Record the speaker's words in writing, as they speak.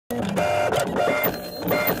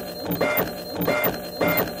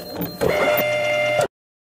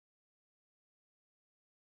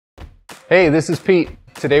Hey, this is Pete.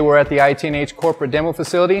 Today we're at the ITNH corporate demo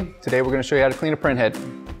facility. Today we're going to show you how to clean a printhead.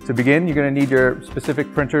 To begin, you're going to need your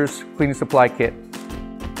specific printer's cleaning supply kit.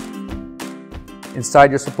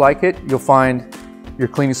 Inside your supply kit, you'll find your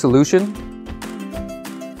cleaning solution,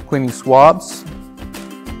 cleaning swabs,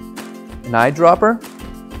 an eyedropper,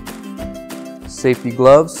 safety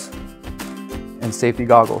gloves, and safety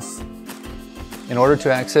goggles. In order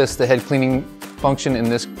to access the head cleaning function in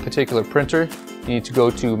this particular printer, you need to go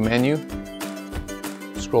to Menu,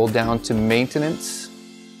 scroll down to Maintenance,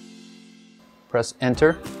 press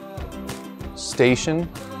Enter, Station,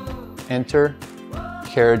 Enter,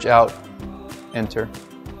 Carriage Out, Enter.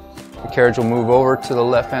 The carriage will move over to the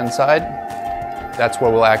left-hand side. That's where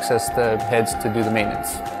we'll access the heads to do the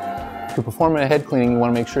maintenance. To perform a head cleaning, you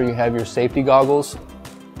want to make sure you have your safety goggles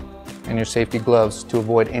and your safety gloves to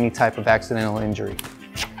avoid any type of accidental injury.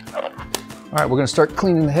 All right, we're going to start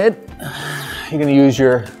cleaning the head. You're going to use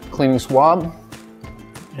your cleaning swab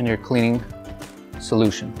and your cleaning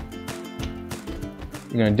solution.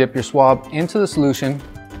 You're going to dip your swab into the solution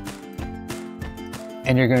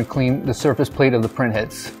and you're going to clean the surface plate of the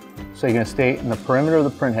printheads. So you're going to stay in the perimeter of the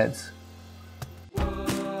printheads.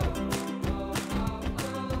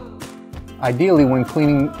 Ideally, when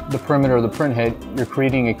cleaning the perimeter of the printhead, you're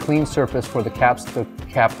creating a clean surface for the caps to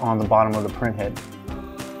cap on the bottom of the printhead.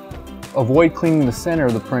 Avoid cleaning the center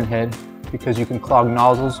of the printhead because you can clog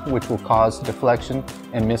nozzles, which will cause deflection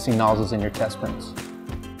and missing nozzles in your test prints.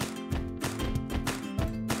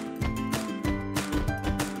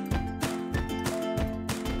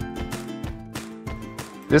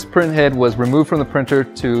 This printhead was removed from the printer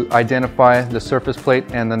to identify the surface plate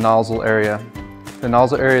and the nozzle area. The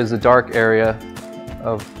nozzle area is the dark area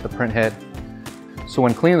of the printhead. So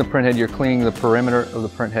when cleaning the printhead, you're cleaning the perimeter of the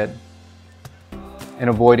printhead and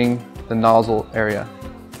avoiding the nozzle area.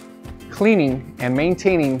 Cleaning and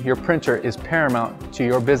maintaining your printer is paramount to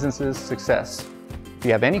your business's success. If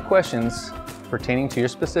you have any questions pertaining to your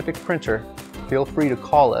specific printer, feel free to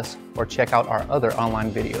call us or check out our other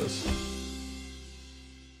online videos.